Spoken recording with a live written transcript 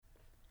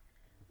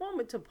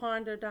moment to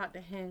ponder,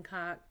 Dr.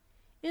 Hancock.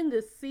 In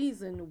this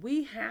season,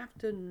 we have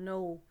to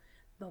know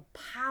the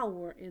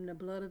power in the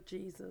blood of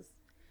Jesus,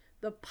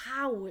 the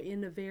power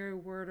in the very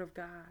word of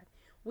God.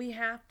 We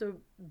have to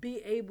be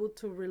able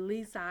to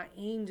release our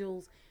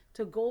angels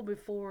to go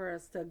before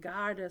us, to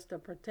guard us, to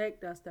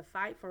protect us, to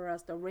fight for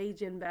us, to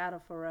rage in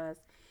battle for us.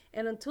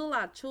 And until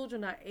our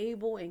children are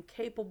able and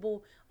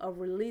capable of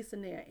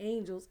releasing their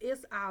angels,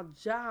 it's our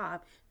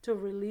job to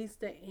release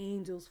the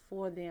angels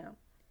for them.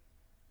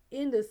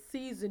 In the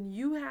season,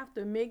 you have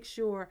to make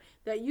sure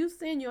that you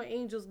send your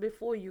angels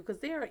before you, because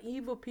there are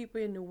evil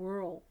people in the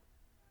world.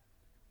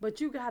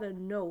 But you got to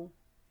know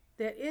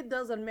that it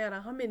doesn't matter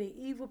how many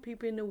evil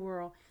people in the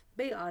world,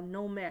 they are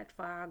no match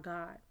for our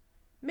God.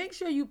 Make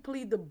sure you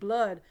plead the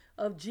blood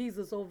of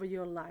Jesus over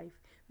your life.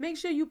 Make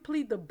sure you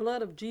plead the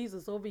blood of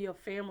Jesus over your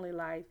family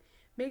life.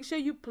 Make sure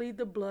you plead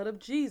the blood of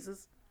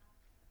Jesus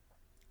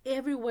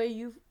everywhere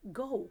you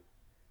go,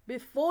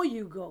 before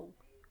you go,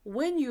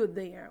 when you're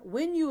there,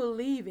 when you're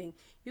leaving.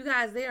 You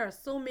guys, there are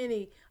so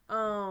many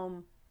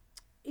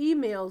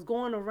emails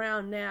going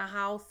around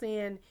now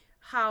saying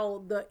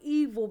how the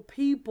evil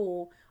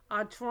people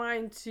are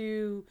trying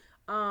to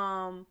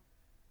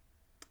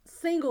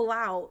single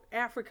out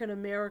African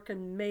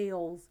American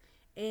males,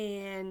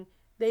 and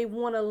they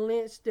want to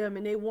lynch them,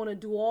 and they want to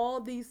do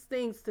all these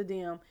things to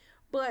them.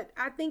 But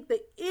I think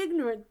the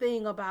ignorant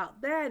thing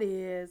about that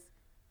is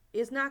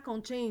it's not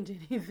going to change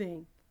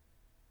anything.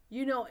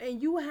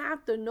 And you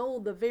have to know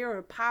the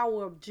very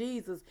power of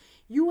Jesus.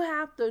 You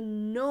have to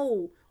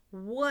know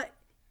what,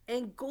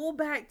 and go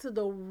back to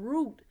the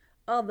root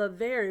of the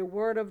very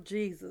word of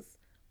Jesus.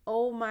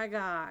 Oh my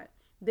God.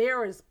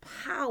 There is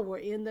power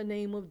in the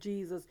name of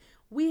Jesus.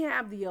 We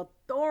have the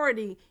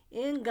authority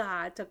in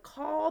God to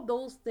call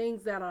those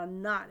things that are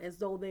not as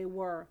though they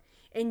were.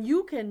 And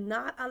you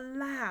cannot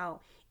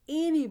allow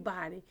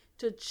anybody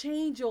to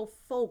change your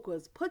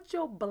focus. Put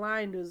your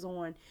blinders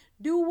on.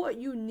 Do what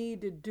you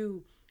need to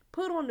do.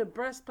 Put on the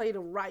breastplate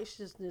of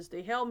righteousness,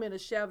 the helmet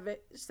of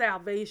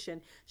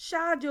salvation.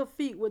 Shod your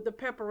feet with the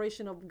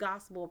preparation of the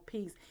gospel of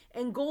peace.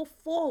 And go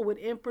forward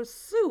and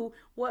pursue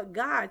what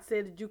God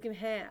said that you can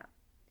have.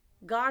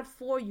 God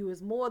for you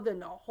is more than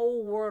the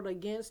whole world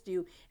against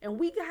you. And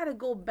we got to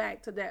go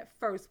back to that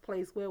first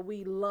place where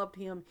we loved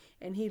him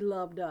and he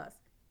loved us.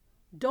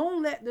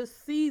 Don't let the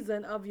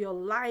season of your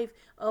life,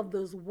 of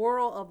this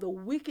world, of the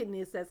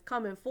wickedness that's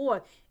coming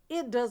forth,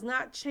 it does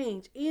not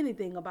change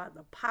anything about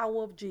the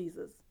power of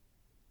Jesus.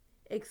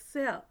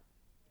 Except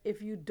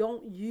if you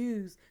don't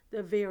use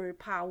the very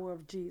power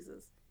of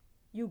Jesus.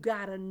 You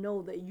got to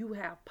know that you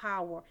have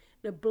power.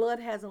 The blood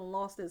hasn't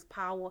lost its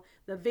power.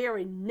 The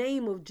very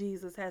name of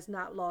Jesus has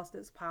not lost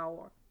its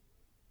power.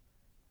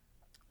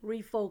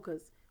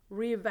 Refocus,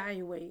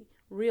 reevaluate,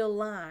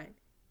 realign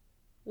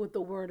with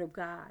the word of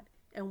God.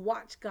 And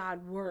watch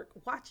God work.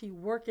 Watch he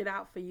work it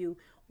out for you.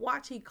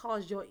 Watch he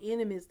cause your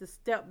enemies to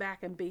step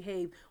back and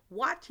behave.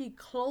 Watch he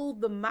close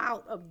the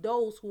mouth of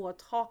those who are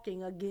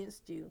talking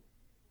against you.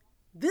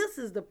 This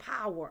is the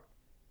power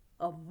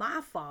of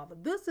my Father.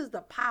 This is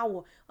the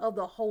power of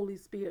the Holy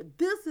Spirit.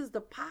 This is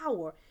the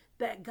power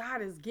that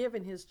God has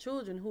given his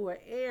children who are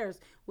heirs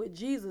with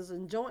Jesus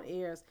and joint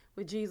heirs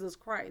with Jesus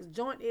Christ,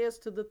 joint heirs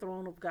to the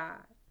throne of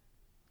God.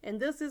 And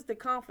this is the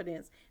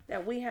confidence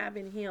that we have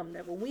in him,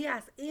 that when we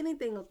ask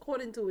anything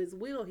according to his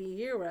will, he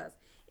hears us.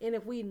 And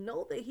if we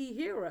know that he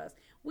hears us,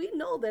 we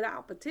know that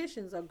our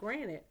petitions are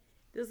granted.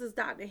 This is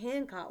Dr.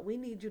 Hancock. We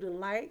need you to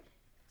like,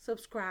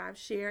 subscribe,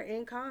 share,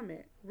 and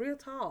comment. Real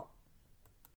talk.